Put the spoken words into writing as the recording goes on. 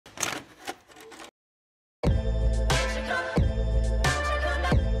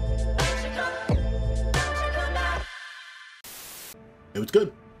what's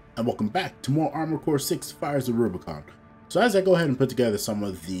good? And welcome back to more Armored Core 6 Fires of Rubicon. So as I go ahead and put together some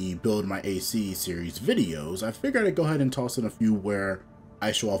of the Build My AC series videos, I figured I'd go ahead and toss in a few where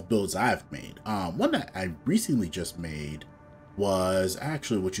I show off builds I've made. One that I recently just made was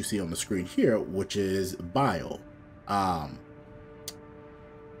actually what you see on the screen here, which is Bael. Iron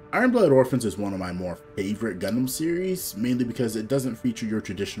Blooded Orphans is one of my more favorite Gundam series, mainly because it doesn't feature your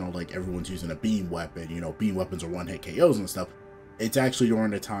traditional, like, everyone's using a beam weapon, you know, beam weapons are one-hit KOs and stuff. It's actually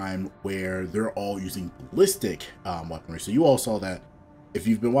during a time where they're all using ballistic weaponry. So you all saw that, if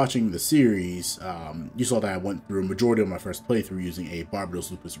you've been watching the series, you saw that I went through a majority of my first playthrough using a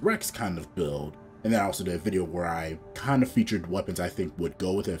Barbados Lupus Rex kind of build. And then I also did a video where I kind of featured weapons I think would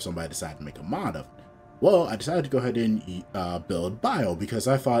go with it if somebody decided to make a mod of it. Well, I decided to go ahead and build Bael because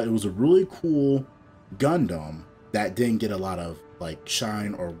I thought it was a really cool Gundam that didn't get a lot of like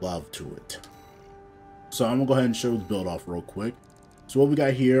shine or love to it. So I'm gonna go ahead and show the build off real quick. So what we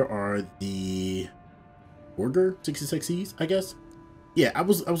got here are the Warger 66Es, I guess. Yeah, I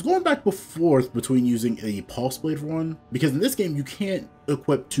was going back and forth between using a pulse blade for one, because in this game you can't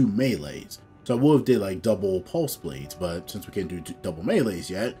equip two melees. So I would have did like double pulse blades, but since we can't do double melees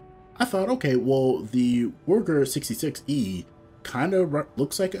yet, I thought, okay, well, the Warger 66E kind of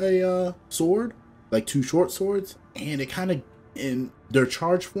looks like a sword, like two short swords, and it kind of, in their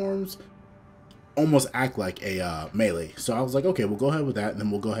charge forms, almost act like a melee. So I was like, okay, we'll go ahead with that, and then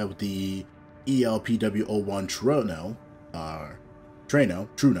we'll go ahead with the ASW-G-01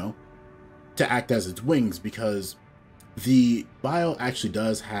 Truno to act as its wings, because the Bael actually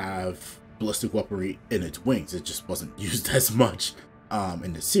does have ballistic weaponry in its wings. It just wasn't used as much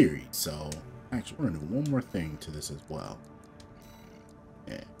in the series. So actually we're gonna do one more thing to this as well.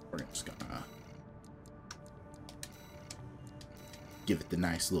 Yeah, we're just gonna give it the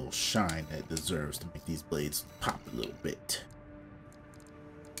nice little shine that it deserves to make these blades pop a little bit.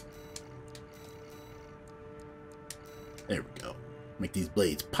 There we go. Make these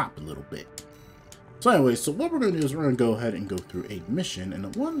blades pop a little bit. So anyway, so what we're gonna do is we're gonna go ahead and go through a mission, and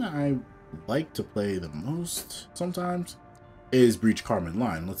the one that I like to play the most sometimes is Breach Carmen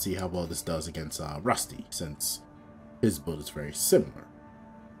Line. Let's see how well this does against Rusty, since his build is very similar.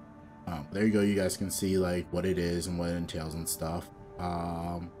 There you go, you guys can see like what it is and what it entails and stuff.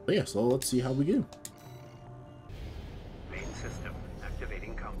 But yeah, so let's see how we do. Main system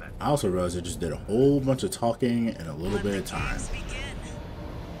activating combat. I also realized I just did a whole bunch of talking in a little bit of time.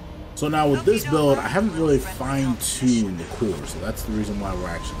 So now with this build, I haven't really fine-tuned the core, so that's the reason why we're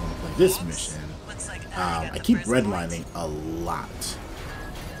actually going to play this mission. I keep redlining a lot.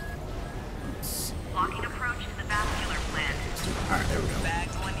 Locking approach to the vascular plant. Alright, there we go.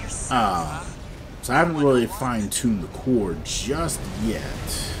 So I haven't really fine-tuned the core just yet.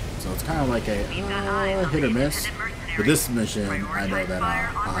 So it's kind of like a hit or miss. But this mission, I know that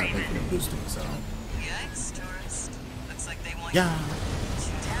I'll have infinite boosting, so. Yeah.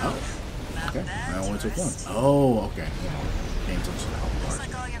 Oh, okay. I only took one. Oh, okay. Paying attention to how hard.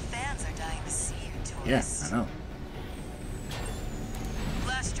 Yeah, I know.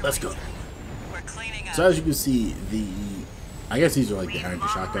 Let's go. So as you can see, I guess these are like the energy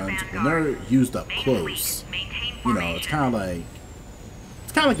shotguns. When they're used up close, you know, it's kind of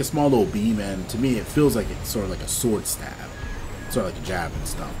like a small little beam, and to me, it feels like it's sort of like a sword stab, sort of like a jab and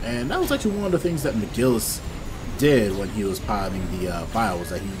stuff. And that was actually one of the things that McGillis did when he was piloting the Bael, was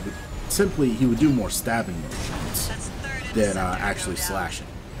that he would do more stabbing motions than actually slashing.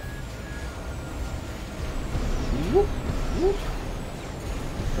 Whoop, whoop.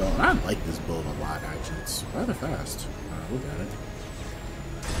 So I like this build a lot, actually. It's rather fast. Look at it.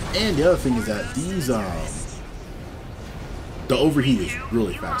 And the other thing is that these the overheat is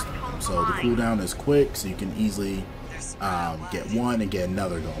really fast on them. So the cooldown is quick, so you can easily get one and get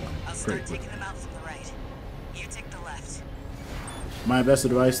another going pretty quickly. My best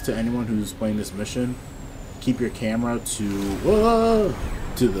advice to anyone who's playing this mission: keep your camera to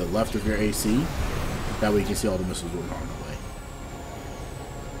the left of your AC. That way you can see all the missiles going on the way.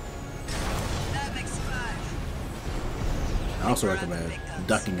 I also recommend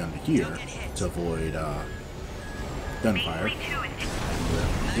ducking under here to avoid gunfire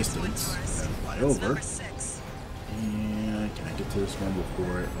and distance and fly over. And can I get to this one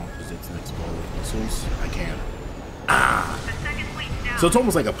before it launches its next ball of missiles? I can. So it's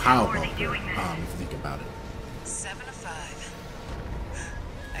almost like a power bumper, if you think about it. 7 to 5.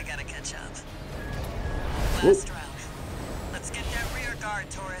 I gotta catch up. Whoop. Last round. Let's get that rear guard,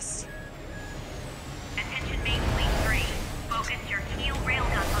 tourist. Attention main fleet 3. Focus your heel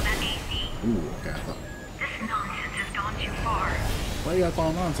railguns on that AC. Ooh, okay, I thought. This nonsense has gone too far. Why you gotta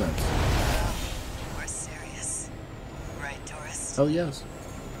call nonsense? We're serious. Right, tourist? Hell yes.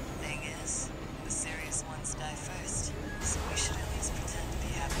 Thing is, the serious ones die first, so we should at least pretend to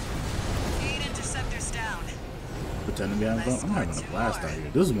be happy. 8 interceptors down. Pretend to be having fun. I'm having a blast out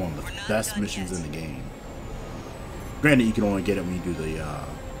here. This is one of the best missions in the game. Granted, you can only get it when you do the,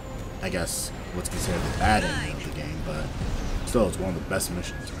 I guess, what's considered the bad ending of the game, but still, it's one of the best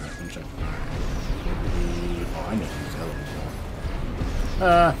missions. Alright, let me check. Oh, I need to use the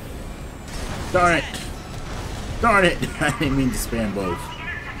more. Darn it. Darn it. I didn't mean to spam both.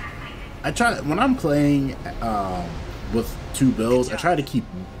 I try, when I'm playing with 2 builds, I try to keep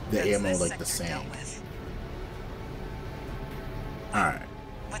the ammo like the same. Alright.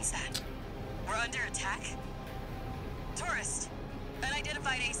 What's that? We're under attack? Tourist!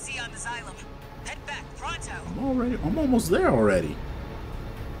 Unidentified AC on the Xylem. Head back, pronto! I'm almost there already.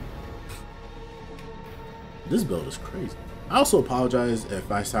 This build is crazy. I also apologize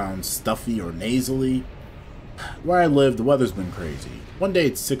if I sound stuffy or nasally. Where I live, the weather's been crazy. One day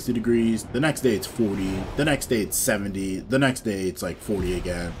it's 60 degrees, the next day it's 40, the next day it's 70, the next day it's like 40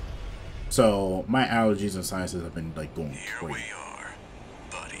 again. So my allergies and sinuses have been like going crazy. Here we are,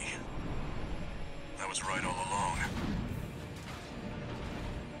 buddy. That was right all along.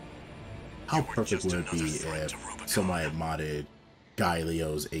 How perfect would it be if somebody had modded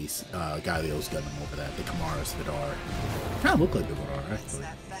Leo's Gundam over that, the Kamara Vidar. Kind of look like the Vidar, actually.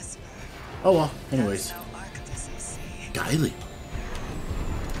 Oh well, anyways. Leo.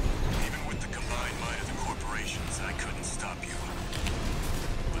 Even with the combined might of the corporations, I couldn't stop you.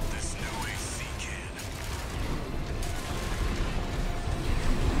 But this new AC can.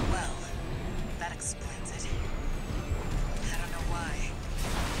 Well, that explains it. I don't know why,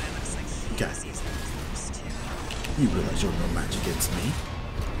 but it looks like he was using the clothes too. You realize you're no match against me?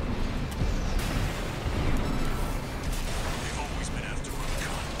 They've always been after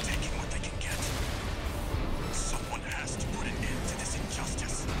Rubicon, taking what they can get. Someone has to put an end to this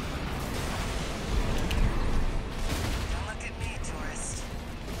injustice. Don't look at me, tourist.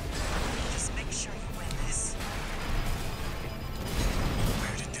 Just make sure you win this.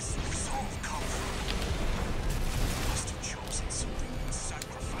 Where did this resolve come from? You must have chosen something and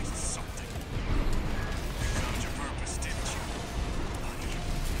sacrificed something. You found your purpose, didn't you, buddy?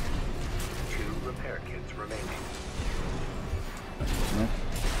 2 repair kits remaining. No?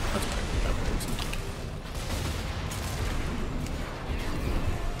 That's okay. That works.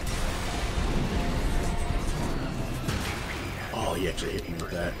 Oh, he actually hit me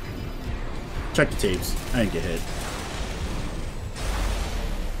with that. Check the tapes. I didn't get hit.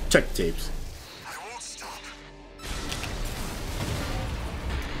 Check the tapes. I won't stop.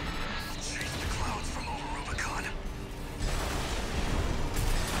 I'll chase the clouds from over Rubicon.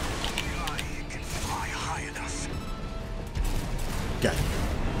 Only I can fly high enough. Got it.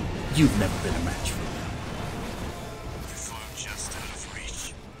 You've never been a match for me. You flew just out of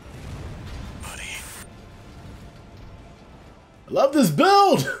reach, buddy. I love this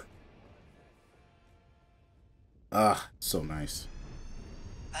build! Ah, so nice.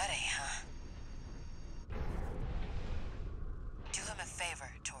 Buddy, huh? Do him a favor,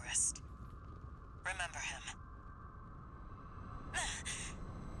 tourist. Remember him.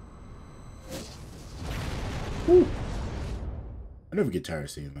 Woo. I never get tired of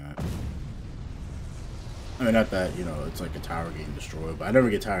seeing that. I mean, not that, you know, it's like a tower getting destroyed, but I never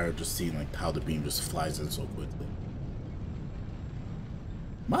get tired of just seeing like how the beam just flies in so quickly.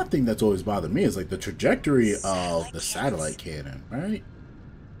 My thing that's always bothered me is like the trajectory of the satellite cannon, right?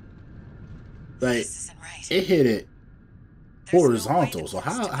 Like, it hit it horizontal, so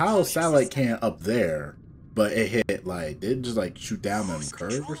how is satellite cannon up there, but it hit like, did it just like shoot down and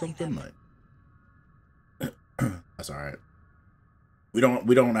curve or something? Like, that's alright. We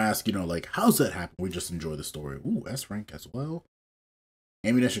don't ask, you know, like, how's that happen? We just enjoy the story. Ooh, S rank as well.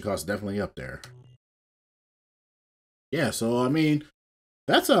 Ammunition cost definitely up there. Yeah, so I mean,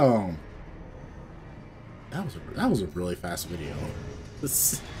 that's that was a really fast video.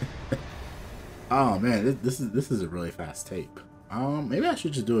 Oh man, this is a really fast tape. Maybe I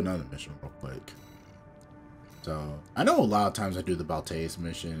should just do another mission real quick. So I know a lot of times I do the Baltaeus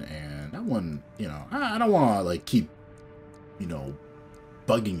mission, and that one, you know, I don't want to like keep, you know,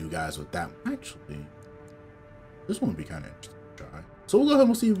 bugging you guys with that one. Actually, this one would be kind of interesting to try. So we'll go ahead and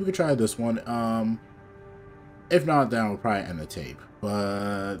we'll see if we can try this one. If not, then we'll probably end the tape.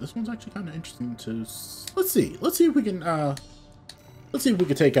 But this one's actually kind of interesting to. Let's see if we can. Let's see if we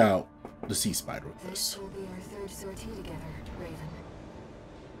can take out the sea spider with this. This will be our 3rd sortie together, Raven.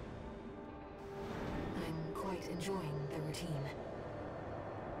 I'm quite enjoying the routine.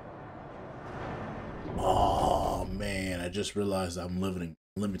 Oh man, I just realized I'm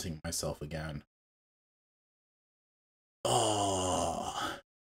limiting myself again. Oh.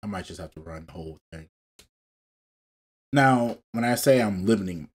 might just have to run the whole thing. Now, when I say I'm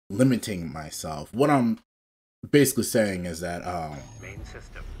limiting myself, what I'm basically saying is that Main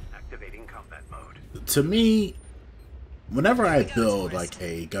system activating combat mode. to me, whenever I build like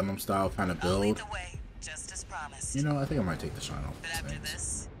a Gundam style kind of I'll lead build, the way, just as promised. you know, I think I might take the shine off But these after things.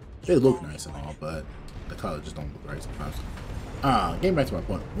 this, They look nice and all, but the color just don't look right sometimes. Getting back to my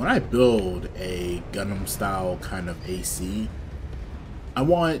point, when I build a Gundam style kind of AC, I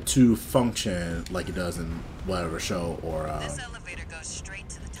want it to function like it does in whatever show or this elevator goes straight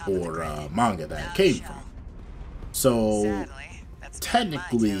to the top of the grid. manga that it Without came a from. shell. So Sadly, that's not my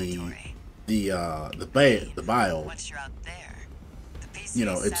technically, territory. the Bael, Once you're out there, the PC you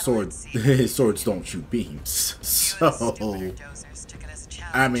know, its satellite swords, sees his swords don't shoot beams. you and the So stupider dozers took it as a that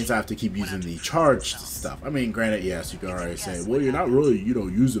challenge. means I have to keep using Went out the to prove charged themselves. stuff. I mean, granted, yes, you can already guess say, what well, you're not happened. really, you know,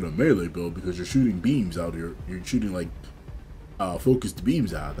 using a melee build because you're shooting beams out here. You're shooting like focused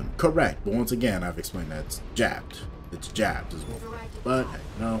beams out of them. Correct, but once again, I've explained that it's jabbed. It's jabbed as well. We've arrived at But the top.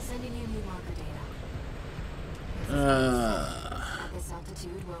 no. Sending you new marker data. At this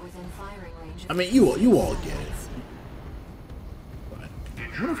altitude, we're within firing range. I mean, you all get it. But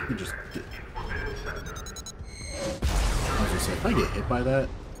what if we just get? I was gonna say, if I get hit by that,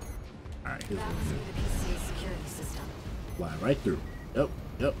 all right, here's what That's I'm through gonna the PCA security system. do. Fly right through. Yep.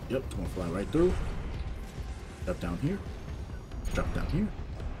 It's gonna fly right through. Drop down here. Drop down here.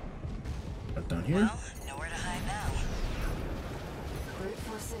 Drop down here. Well, nowhere to hide now. Brute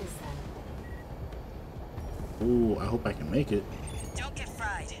force it is then. Ooh, I hope I can make it. Don't get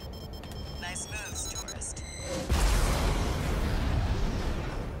fried. Nice moves, tourist.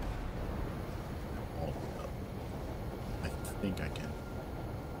 All the way up. I think I can.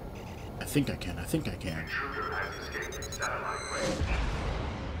 I think I can.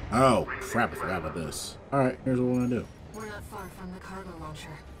 Oh, crap, I forgot about this. Alright, here's what we're gonna do. We're not far from the cargo launcher.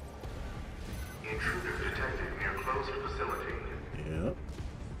 Intruder detected near closed facility. Yep.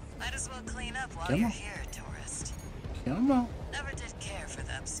 Might as well clean up while Come you're on. here, tourist. Come on. Never did care for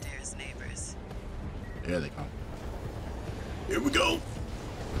the upstairs neighbors. There they come. Here we go.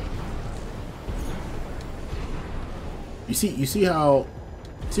 You see how,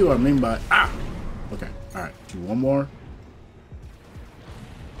 see what I mean by, okay, all right, do one more.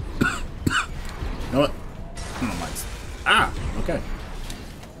 You know what? I don't mind. Okay.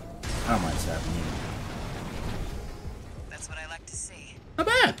 I don't mind stabbing you. That's what I like to see. Not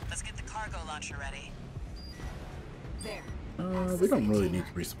bad. Let's get the cargo launcher ready. There. We don't really need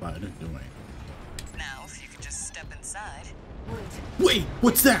to resupply. I didn't do anything. Now, if you could just step inside. Wait,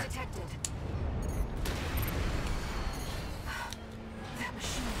 what's that? Detected. That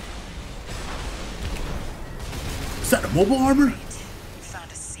machine. Is that a mobile armor? We found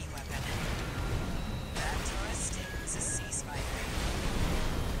a sea weapon. That tourist is a sea spider.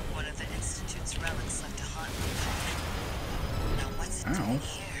 One of the Institute's relics left to haunt Lupin. Now what's it Ow. doing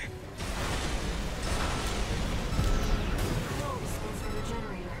here? Control response from the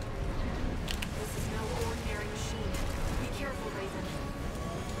generator. This is no ordinary machine. Be careful, Raven.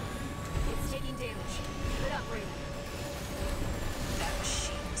 It's taking damage. Keep it up, Raven. That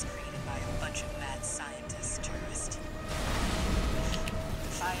machine was created by a bunch of mad scientists, tourist.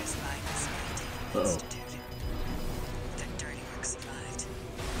 The fire's line was maintained in the Institute. Their dirty work survived.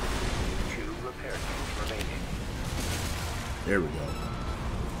 2 repair kits remaining. There we go.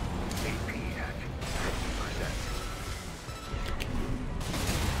 AP at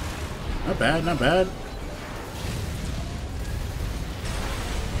 50%. Not bad, not bad.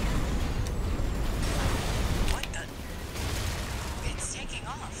 What the? It's taking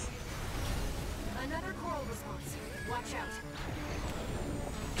off. Another coral response. Watch out.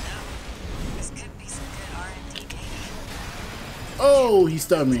 Now, this could be some good R&D data. Oh, he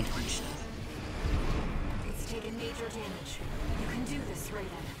stunned me. It's taken major damage. You can do this, Raven.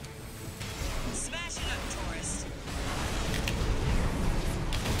 Smash it up, tourist.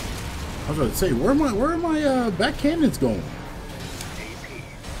 I was about to say, where are my back cannons going? AP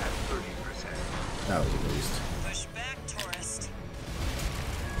at 30%. That was a waste. Push back, tourist.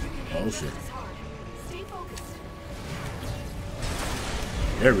 Oh shit. It's hard. Stay focused.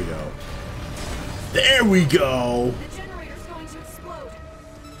 There we go. There we go. The generator's going to explode.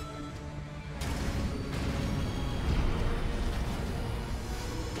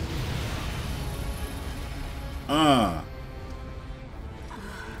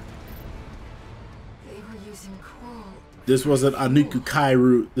 They were using coral. This wasn't Anika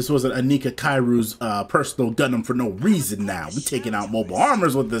Kairu. This wasn't Anika Kairu's personal Gundam for no reason. Now we're taking out mobile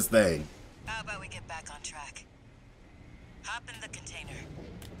armors with this thing. How about we get back on track? Hop in the container.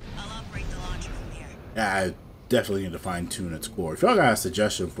 I'll operate the launcher from here. definitely need to fine tune its core. If y'all got a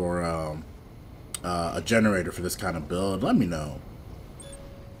suggestion for a generator for this kind of build, let me know.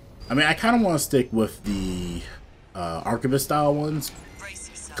 I mean, I kind of want to stick with the Archivist style ones,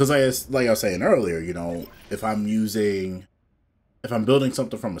 because like I was saying earlier, you know, if I'm building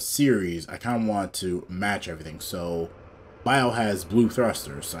something from a series, I kind of want to match everything. So Bael has blue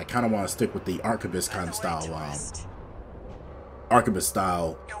thrusters, so I kind of want to stick with the Archivist kind of style,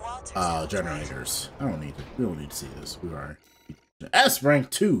 generators. We don't need to see this. We are S rank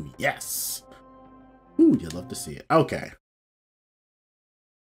 2, yes. Ooh, you'd love to see it. Okay.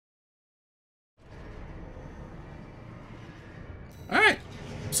 All right.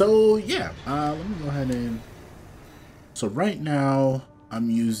 So yeah, let me go ahead and. So right now I'm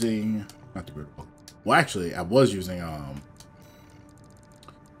using not the grid. Well, actually, I was using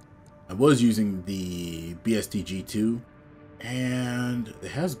the BST-G-02, and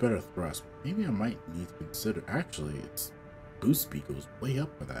it has better thrust. Maybe I might need to consider. Actually, its boost speed goes way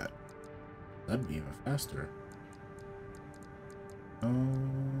up for that. That'd be even faster.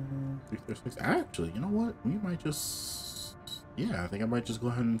 336. Actually, you know what? We might just. Yeah, I think I might just go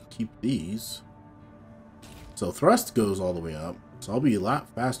ahead and keep these. So thrust goes all the way up, so I'll be a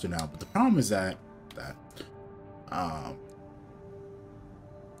lot faster now. But the problem is that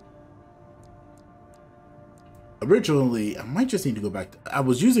originally I might just need to go back to, I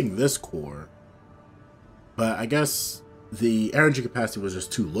was using this core, but I guess the energy capacity was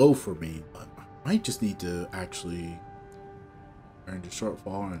just too low for me. But I might just need to actually earn the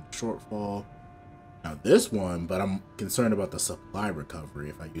shortfall. Now this one, but I'm concerned about the supply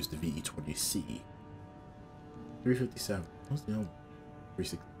recovery if I use the VE-20C. 357. What's the other one?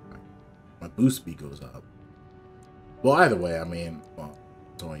 365. My boost speed goes up. Well, either way, I mean, well,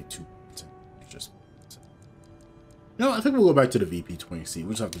 it's only 2%. It's just. No, I think we'll go back to the VP-20C.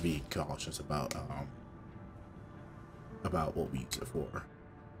 We'll just have to be cautious about what we use it for.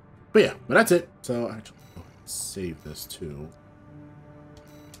 But yeah, but that's it. So actually, go ahead and save this too.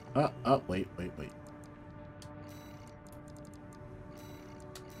 Wait.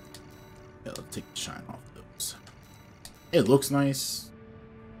 Yeah, let's take the shine off those. It looks nice.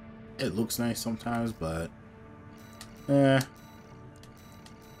 It looks nice sometimes, but I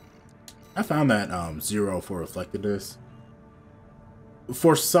found that 0 for reflectiveness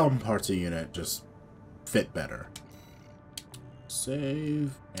for some parts of the unit just fit better.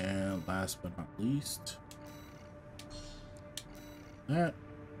 Save, and last but not least, that.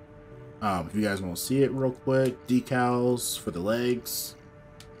 If you guys want to see it real quick, decals for the legs.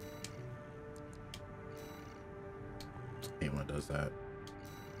 Anyone does that.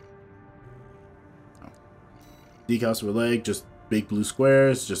 Oh. Decals for the leg, just big blue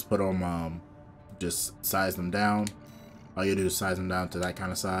squares. Just put them, just size them down. All you do is size them down to that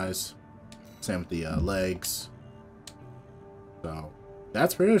kind of size. Same with the legs. So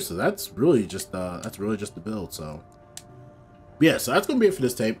that's pretty much. So that's really just the build. So yeah, so that's gonna be it for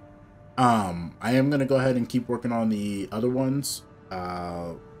this tape. I am gonna go ahead and keep working on the other ones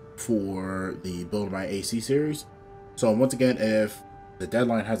for the Build My AC series. So once again, if the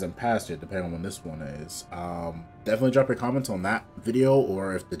deadline hasn't passed yet, depending on when this one is, definitely drop your comments on that video,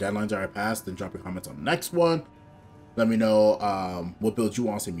 or if the deadlines are passed, then drop your comments on the next one. Let me know what builds you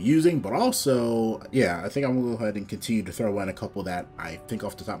want to see me using, but also, yeah, I think I'm gonna go ahead and continue to throw in a couple that I think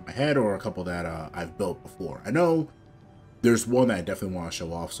off the top of my head, or a couple that I've built before. I know there's one that I definitely want to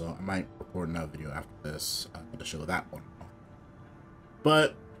show off, so I might record another video after this to show that one off.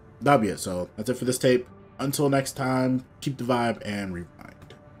 But that'll be it. So that's it for this tape. Until next time, keep the vibe and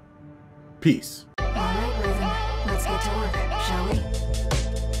rewind. Peace. All right, Raven. Let's get to work, shall we?